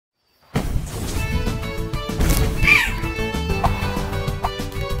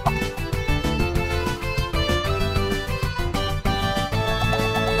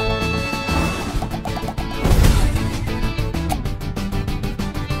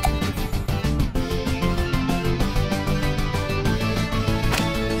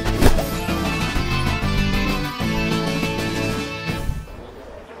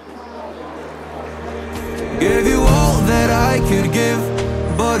could give,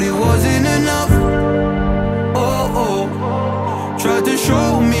 but it wasn't enough. Oh, oh, tried to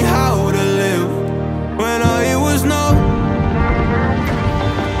show me how to live when all it was no.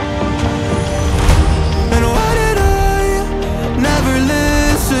 And why did I never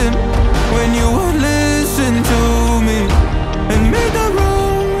listen when you would listen to me and make the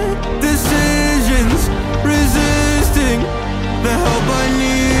wrong decisions, resisting the help I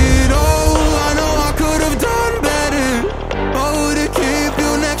need? Oh, I know I could have done better. Oh, to keep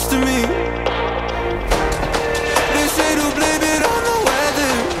you next to me. They say to blame it on the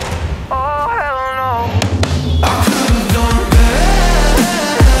weather. Oh, hell no. I could have done better.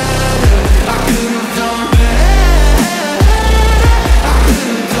 I could have done better. I could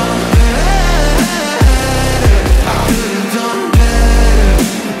have done better. I could have done better.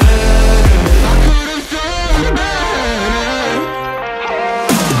 I could have done better.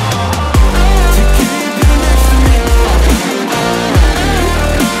 To keep you next to me. I could have done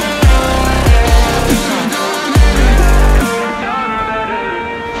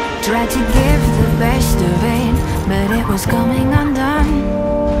Tried to give the best of it, but it was coming undone.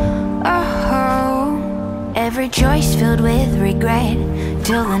 Oh, every choice filled with regret,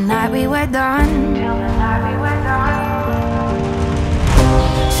 till the night we were done.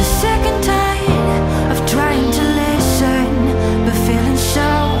 So sick and tired of trying to listen, but feeling so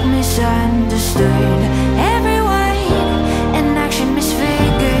misunderstood. Every word and action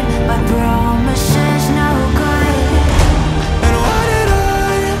misfigured by promises no good. And why did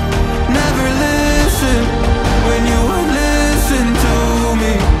I never listen when you would listen to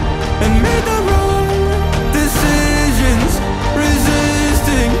me and make the wrong decisions,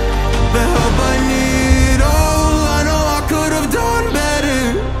 resisting the help I need? Oh, I know I could have done better.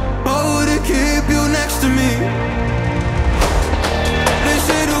 Oh, to keep you next to me. They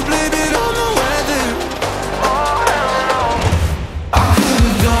say to blame it on the weather. Oh, hell no. I could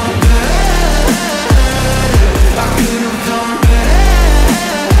have done better. I could have done better.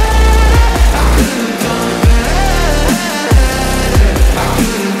 I could have done better. I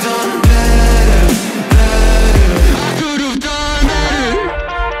could have done better. I could have done better.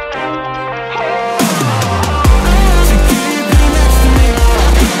 To keep you next to me. I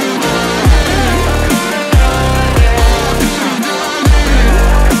could have done better. I could have done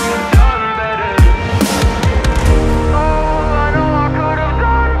better. Oh, I know I could have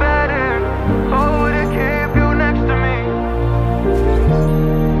done better. Oh, to keep you next to me.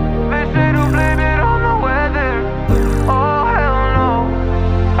 They say to blame it on the weather. Oh, hell no.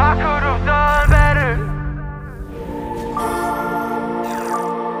 I could have done better.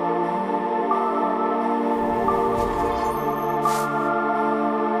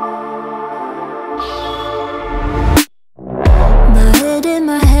 My head in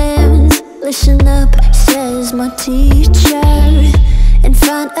my hands, listen up, says my teacher. In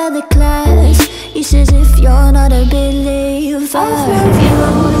front of the class, he says if you're not a believer, I've loved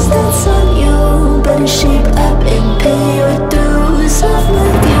views, that's on you. Better shape up and pay your dues. I've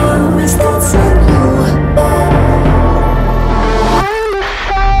loved views, that's on you.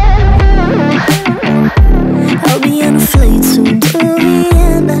 I'll be on a flight soon to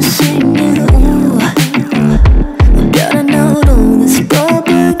Vienna singing ooh. Gotta know all this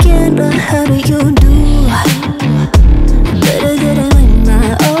propaganda, how do you do? Better get it with my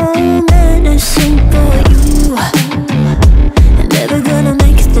own medicine for you. Never gonna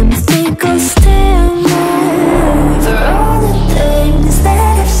make them think I'll stand there. For all the things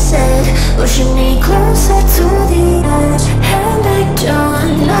that I've said, pushing me closer to the edge. Hand back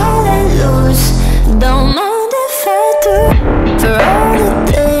down, all let loose. Don't mind if I do. For all the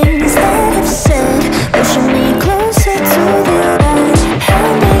things that I've said, pushing me closer to the edge.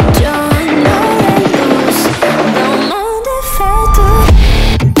 Hand back down, all let loose. Don't mind if I do.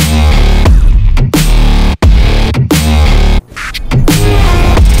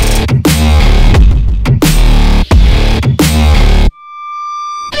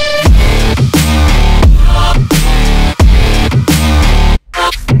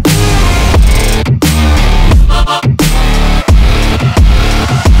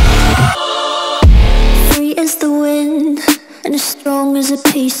 Free as the wind and as strong as a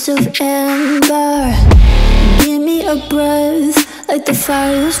piece of amber. Give me a breath like the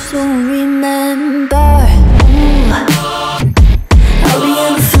fire you'll soon remember. Ooh. I'll be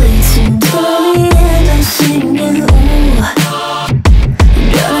on a flight soon to the end, I'm singing ooh.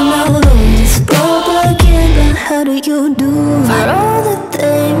 Gotta know all this propaganda, how do you do? For all the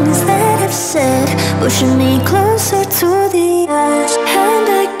things that I've said, pushing me closer to the edge. Hand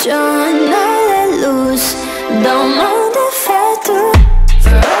back down, now let loose. Don't mind if I do.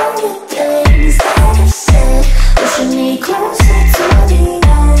 For all the things that I've said, pushing me closer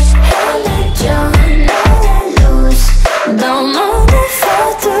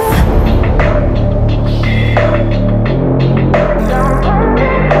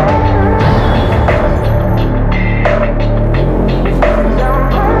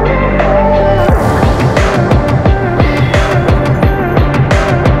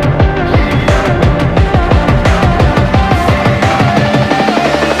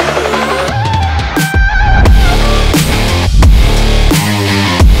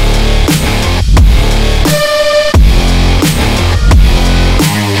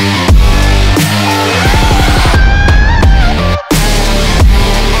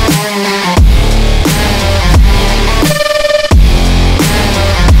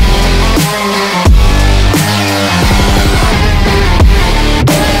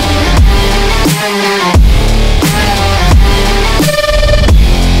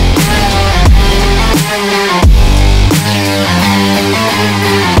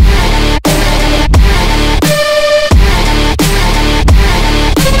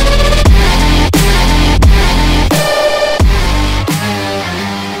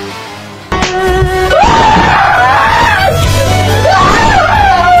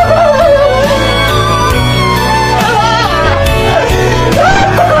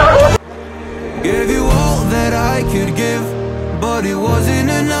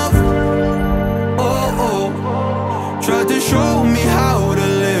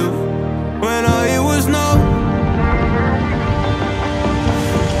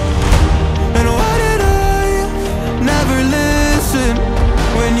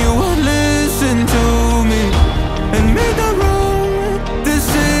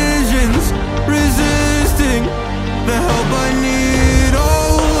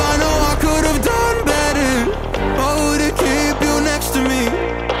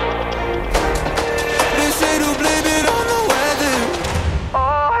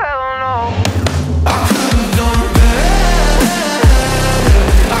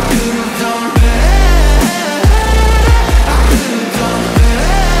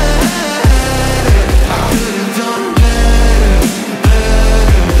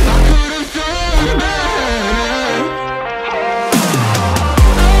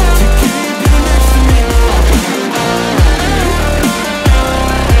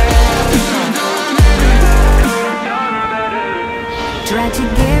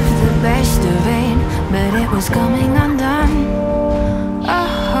best of it, but it was coming undone.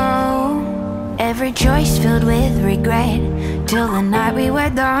 Oh, every choice filled with regret, till the night we were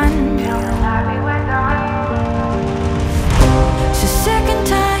done. Till the night we were done.